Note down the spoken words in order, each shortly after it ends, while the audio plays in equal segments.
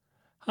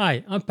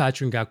Hi, I'm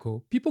Patrick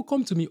Gakko. People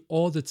come to me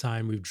all the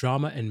time with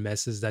drama and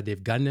messes that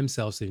they've gotten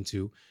themselves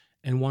into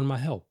and want my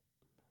help.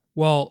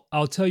 Well,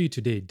 I'll tell you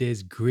today,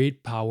 there's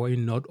great power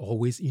in not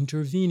always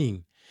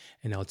intervening.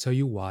 And I'll tell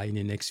you why in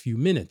the next few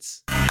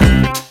minutes.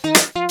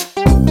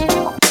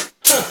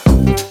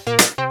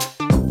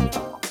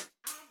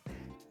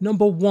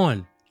 Number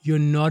one, you're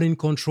not in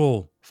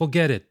control.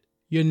 Forget it.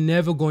 You're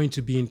never going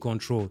to be in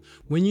control.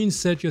 When you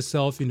insert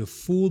yourself in a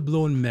full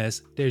blown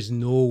mess, there's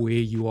no way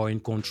you are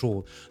in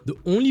control. The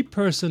only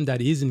person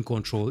that is in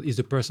control is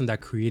the person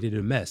that created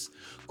the mess.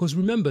 Because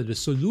remember, the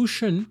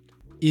solution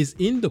is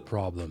in the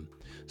problem.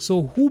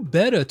 So, who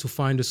better to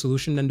find the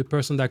solution than the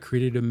person that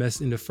created the mess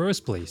in the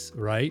first place,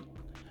 right?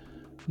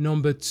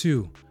 Number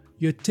two,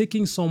 you're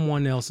taking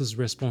someone else's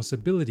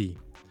responsibility.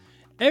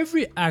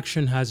 Every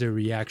action has a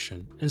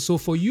reaction. And so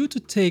for you to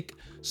take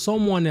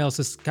someone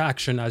else's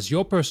action as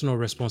your personal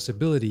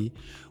responsibility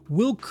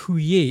will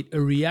create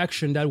a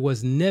reaction that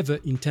was never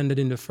intended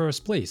in the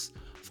first place.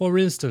 For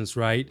instance,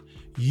 right,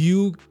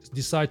 you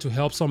decide to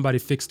help somebody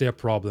fix their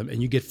problem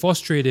and you get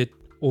frustrated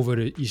over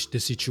the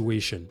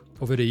situation,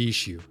 over the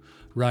issue.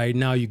 Right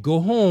now, you go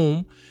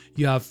home,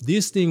 you have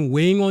this thing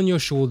weighing on your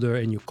shoulder,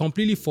 and you're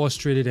completely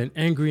frustrated and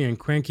angry and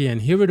cranky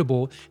and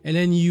irritable. And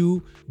then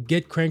you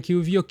get cranky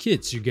with your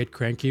kids, you get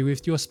cranky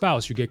with your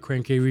spouse, you get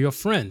cranky with your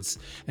friends.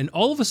 And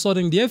all of a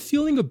sudden, they're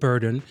feeling a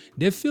burden,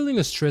 they're feeling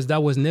a stress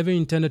that was never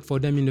intended for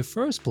them in the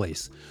first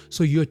place.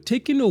 So you're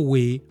taking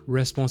away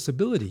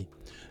responsibility.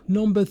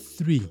 Number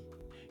three,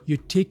 you're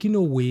taking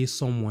away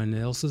someone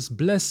else's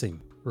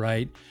blessing,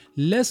 right?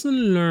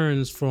 Lesson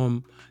learned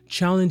from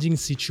challenging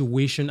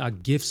situation are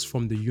gifts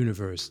from the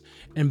universe.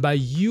 And by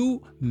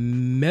you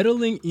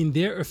meddling in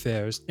their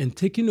affairs and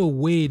taking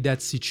away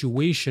that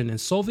situation and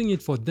solving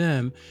it for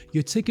them,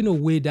 you're taking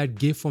away that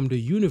gift from the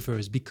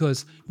universe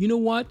because you know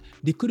what?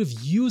 They could have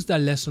used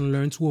that lesson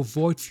learned to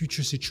avoid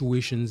future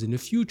situations in the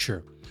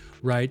future,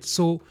 right?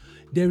 So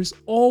there is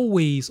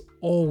always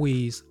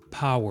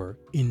power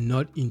in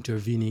not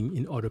intervening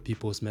in other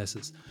people's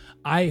messes.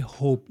 I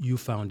hope you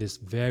found this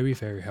very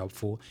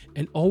helpful.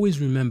 And always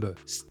remember,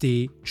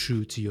 stay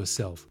true to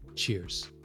yourself. Cheers.